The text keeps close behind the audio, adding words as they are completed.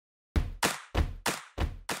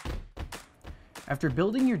After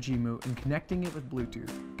building your Jimu and connecting it with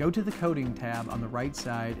Bluetooth, go to the Coding tab on the right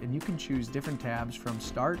side and you can choose different tabs from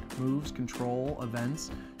Start, Moves, Control,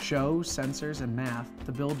 Events, Show, Sensors, and Math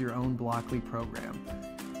to build your own Blockly program.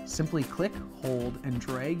 Simply click, hold, and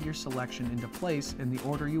drag your selection into place in the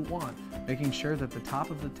order you want, making sure that the top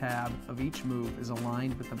of the tab of each move is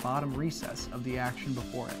aligned with the bottom recess of the action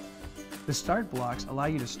before it. The Start blocks allow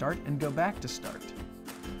you to start and go back to start.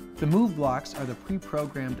 The Move blocks are the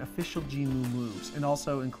pre-programmed official Jimu moves and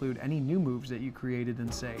also include any new moves that you created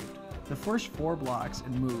and saved. The first 4 blocks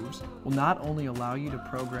and moves will not only allow you to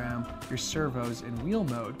program your servos in wheel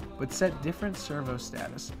mode, but set different servo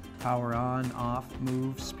status, power on, off,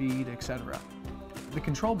 move, speed, etc. The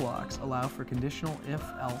control blocks allow for conditional if,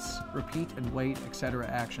 else, repeat and wait, etc.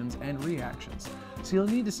 actions and reactions, so you'll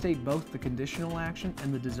need to state both the conditional action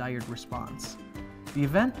and the desired response. The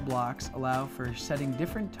event blocks allow for setting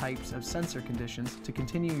different types of sensor conditions to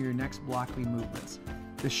continue your next Blockly movements.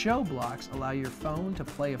 The show blocks allow your phone to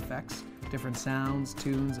play effects, different sounds,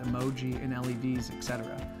 tunes, emoji, and LEDs,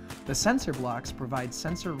 etc. The sensor blocks provide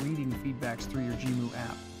sensor reading feedbacks through your Jimu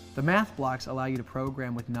app. The math blocks allow you to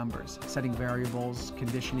program with numbers, setting variables,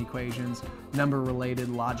 condition equations, number-related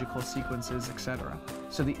logical sequences, etc.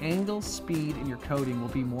 So the angle, speed, and your coding will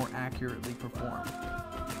be more accurately performed.